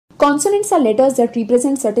Consonants are letters that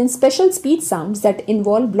represent certain special speech sounds that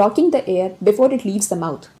involve blocking the air before it leaves the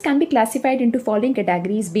mouth. Can be classified into following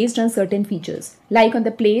categories based on certain features, like on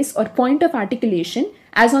the place or point of articulation,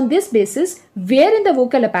 as on this basis, where in the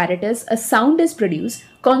vocal apparatus a sound is produced,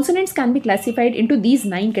 consonants can be classified into these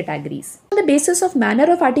 9 categories. On the basis of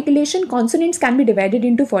manner of articulation, consonants can be divided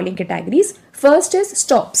into following categories. First is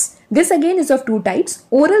stops. This again is of 2 types,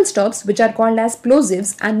 oral stops which are called as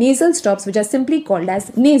plosives and nasal stops which are simply called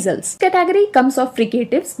as nasals. This category comes of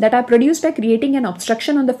fricatives that are produced by creating an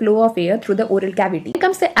obstruction on the flow of air through the oral cavity. Then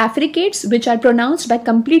comes the affricates which are pronounced by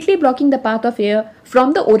completely blocking the path of air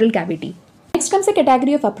from the oral cavity. Next comes the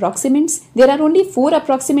category of approximants. There are only 4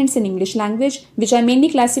 approximants in English language which are mainly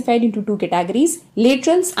classified into 2 categories,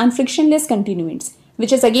 laterals and frictionless continuants,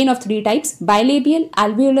 which is again of 3 types, bilabial,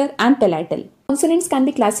 alveolar and palatal. Consonants can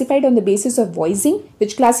be classified on the basis of voicing,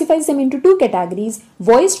 which classifies them into 2 categories,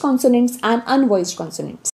 voiced consonants and unvoiced consonants.